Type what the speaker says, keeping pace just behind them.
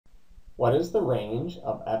What is the range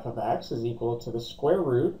of f of x is equal to the square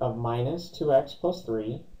root of minus 2x plus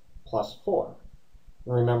 3 plus 4?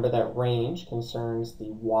 And remember that range concerns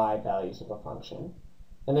the y values of a function.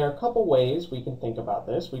 And there are a couple ways we can think about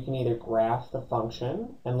this. We can either graph the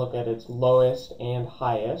function and look at its lowest and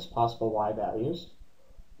highest possible y values,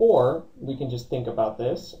 or we can just think about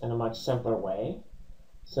this in a much simpler way.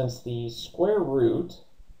 Since the square root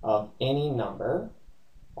of any number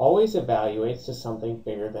always evaluates to something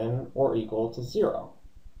bigger than or equal to 0.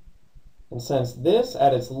 And since this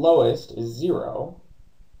at its lowest is 0,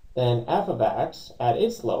 then f of x at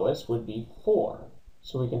its lowest would be 4.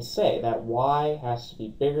 So we can say that y has to be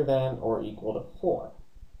bigger than or equal to 4.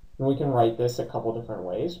 And we can write this a couple different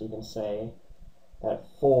ways. We can say that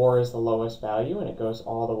 4 is the lowest value and it goes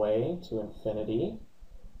all the way to infinity.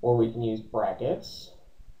 Or we can use brackets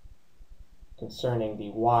concerning the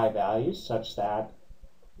y values such that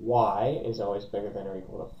y is always bigger than or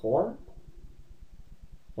equal to 4.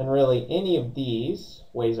 And really, any of these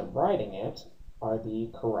ways of writing it are the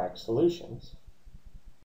correct solutions.